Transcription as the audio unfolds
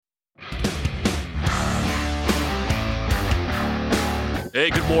Hey,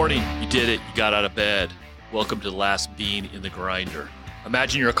 good morning. You did it. You got out of bed. Welcome to the last bean in the grinder.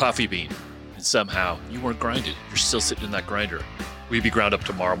 Imagine you're a coffee bean, and somehow you weren't grinded. You're still sitting in that grinder. Will you be ground up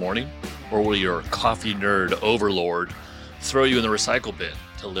tomorrow morning, or will your coffee nerd overlord throw you in the recycle bin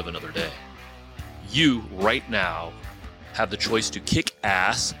to live another day? You, right now, have the choice to kick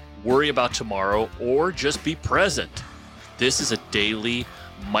ass, worry about tomorrow, or just be present. This is a daily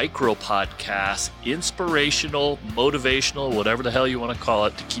micro podcast, inspirational, motivational, whatever the hell you want to call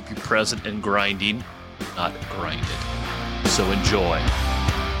it, to keep you present and grinding, not grinded. So enjoy.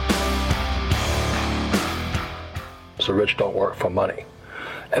 The rich don't work for money.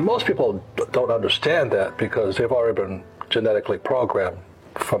 And most people don't understand that because they've already been genetically programmed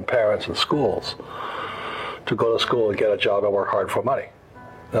from parents and schools to go to school and get a job and work hard for money.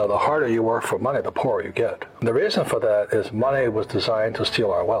 Now, the harder you work for money, the poorer you get. And the reason for that is money was designed to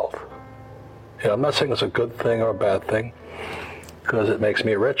steal our wealth. I'm not saying it's a good thing or a bad thing, because it makes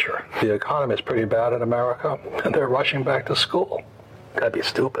me richer. The economy is pretty bad in America, and they're rushing back to school. That'd be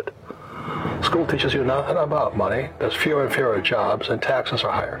stupid. School teaches you nothing about money. There's fewer and fewer jobs, and taxes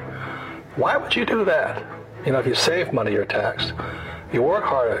are higher. Why would you do that? If you save money, you're taxed. You work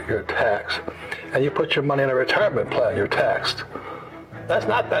hard, you're taxed. And you put your money in a retirement plan, you're taxed. That's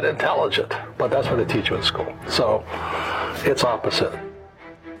not that intelligent, but that's what they teach you in school. So it's opposite.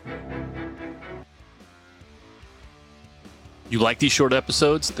 You like these short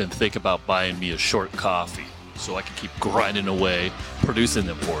episodes? Then think about buying me a short coffee so I can keep grinding away, producing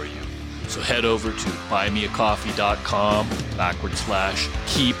them for you. So head over to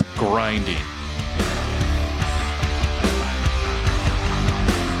buymeacoffee.com/keep grinding.